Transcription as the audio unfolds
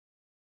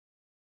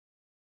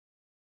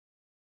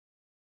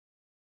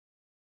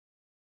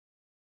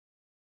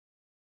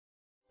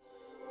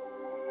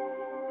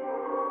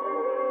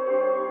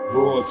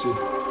Royalty.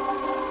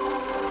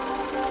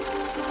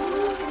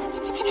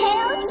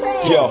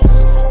 Yo,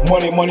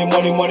 money, money,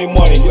 money, money,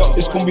 money.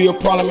 It's gonna be a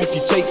problem if you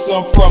take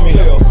some from me.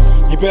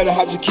 You better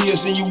hide your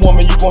kids and your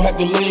woman. You gon' have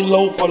to lay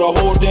low for the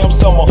whole damn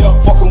summer.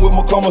 Fucking with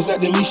my commas, at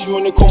the least you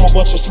in the coma.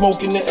 Bunch of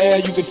smoke in the air,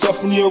 you can tell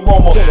from the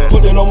aroma.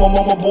 Put it on my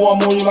mama, boy,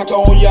 I'm on you like I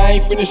own you. I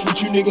ain't finished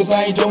with you niggas,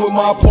 I ain't done with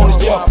my opponents.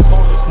 Yeah,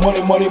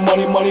 money, money,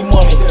 money, money,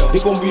 money.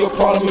 It's gonna be a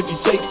problem if you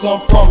take some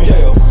from me.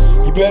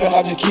 You better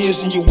hide your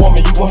kids and your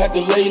woman. You gon' have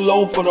to lay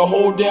low for the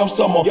whole damn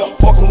summer.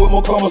 Fucking with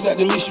my commas, at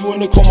the least you in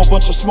the coma.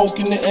 Bunch of smoke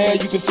in the air,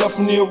 you can tell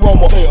from the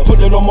aroma.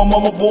 Put it on my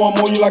mama, boy, I'm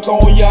on you like I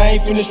own you. I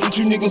ain't finished with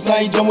you niggas,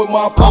 I ain't done with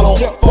my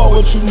opponents. Fuck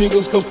with you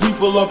niggas cause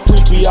people are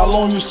creepy. I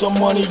loan you some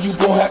money, you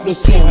gon' have to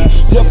see me.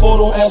 Therefore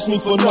don't ask me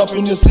for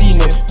nothing this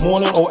evening.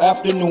 Morning or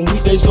afternoon,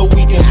 weekdays or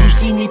weekends. You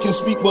see me can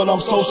speak but I'm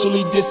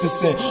socially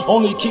distancing.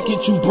 Only kick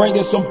it, you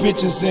bringing some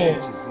bitches in.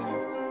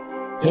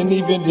 And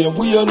even then,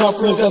 we are not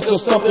friends, that's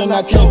just something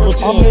I can't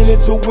pretend. I'm in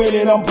it to win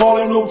it, I'm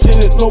ballin' no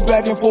tennis. No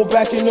back and forth,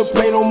 back in the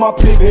paint on my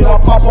pivot. I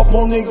pop up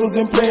on niggas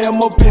and pay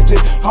them a visit.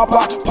 Hop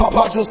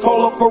out, just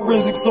call up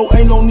forensics. So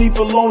ain't no need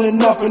for loaning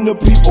nothing to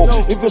people.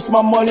 If it's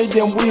my money,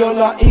 then we are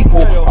not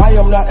equal. I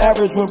am not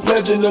average when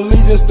pledging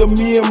allegiance to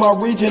me and my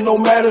region. No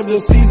matter the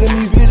season,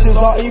 these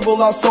bitches are evil,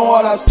 I saw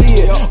it, I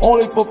see it.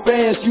 Only for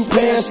fans, you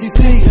paying, she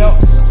sneaking.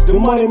 The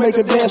money make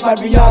a dance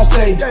like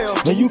Beyonce.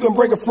 And you can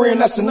break a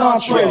friend, that's an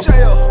entree.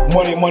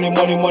 Money, money,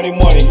 money, money,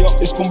 money.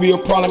 It's gonna be a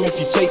problem if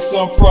you take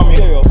some from me.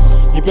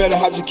 You better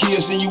hide your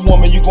kids and your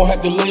woman. You gon'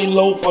 have to lay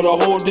low for the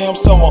whole damn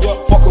summer.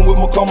 Fucking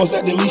with my commas,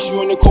 at the least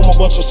you in the coma.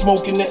 Bunch of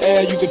smoke in the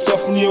air, you can tell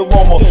from the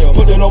aroma.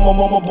 Put it on my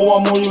mama, boy,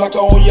 I'm on you like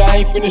I own you.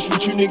 I ain't finished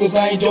with you niggas,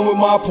 I ain't done with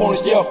my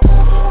opponents. Yeah,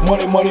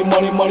 money, money,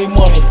 money, money,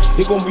 money.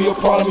 It's gonna be a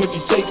problem if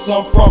you take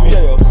some from me.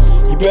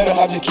 You better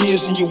hide your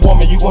kids and your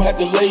woman. You gon' have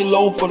to lay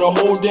low for the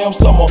whole damn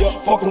summer.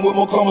 Fucking with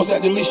my commas,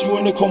 at the least you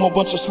in the coma.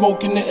 Bunch of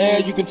smoke in the air,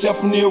 you can tell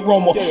from the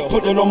aroma.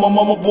 Put it on my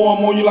mama, boy,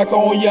 I'm on you like I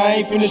own you.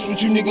 I ain't finished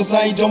with you niggas,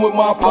 I ain't done with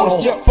my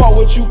opponents. Yeah, fuck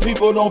with you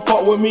people, don't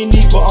fuck with me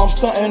neither. I'm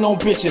stunting on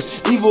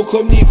bitches, evil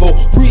Knievel.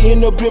 Reading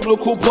the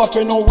biblical,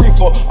 puffing on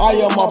reefer. I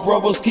am my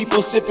brother's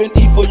keeper, sipping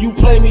ether. You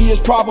play me,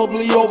 it's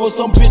probably over.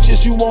 Some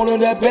bitches you want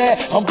it that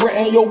bad, I'm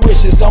granting your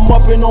wishes. I'm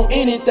upping on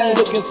anything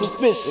looking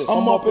suspicious.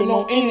 I'm upping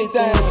on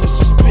anything looking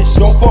suspicious.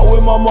 Don't fuck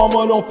with my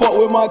mama, don't fuck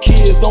with my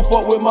kids. Don't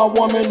fuck with my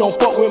woman, don't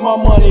fuck with my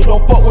money.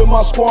 Don't fuck with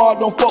my squad,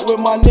 don't fuck with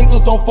my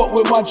niggas. Don't fuck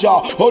with my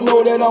job. Oh,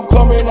 know that I'm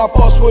coming, I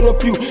fuss with a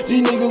few.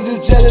 These niggas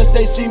is jealous,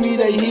 they see me,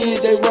 they hear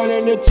it, they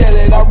running to tell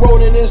it. I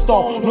wrote it in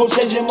stone, no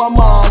changing my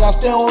mind, I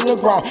stay on the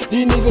ground.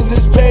 These niggas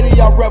is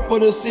petty, I rep for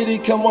the city.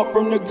 Come up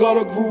from the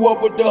gutter, grew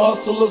up with the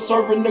hustler,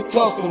 serving the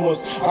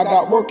customers. I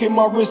got work in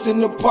my wrist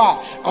in the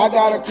pot. I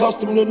got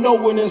accustomed to know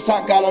when it's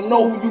hot. Gotta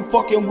know who you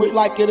fucking with,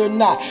 like it or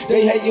not.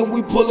 They hating,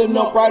 we pulling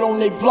up right on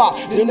they block.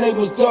 The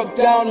neighbors duck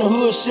down, the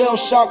hood shell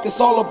shock. It's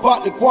all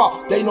about the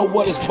guap, they know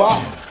what it's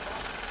about.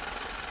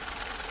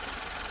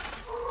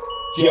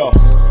 Yeah,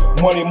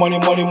 money, money,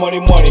 money, money,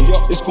 money.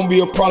 It's gonna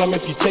be a problem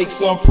if you take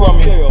some from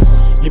me.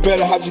 You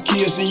better hide your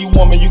kids and your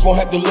woman. You gon'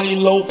 have to lay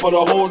low for the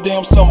whole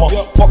damn summer.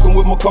 Fucking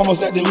with my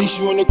commas, at the least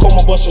you in the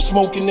coma. Bunch of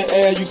smoke in the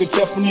air, you can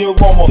tell from the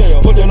aroma.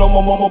 Put it on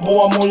my mama,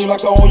 boy, I'm on you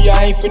like I own you.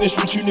 I ain't finished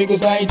with you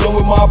niggas, I ain't done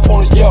with my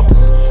opponents. Yeah,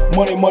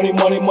 money, money,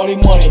 money, money,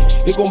 money.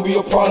 It's gonna be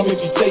a problem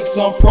if you take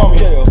some from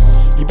me.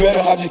 You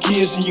better hide your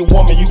kids and your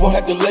woman. You gon'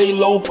 have to lay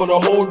low for the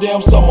whole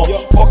damn summer.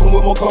 Fucking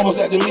with my commas,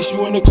 at the least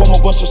you in the coma.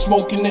 Bunch of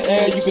smoke in the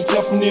air, you can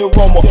tell from the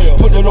aroma.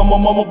 Put it on my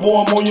mama,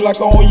 boy, I'm on you like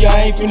I own you.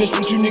 I ain't finished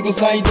with you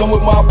niggas, I ain't done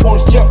with my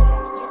opponents. Yeah.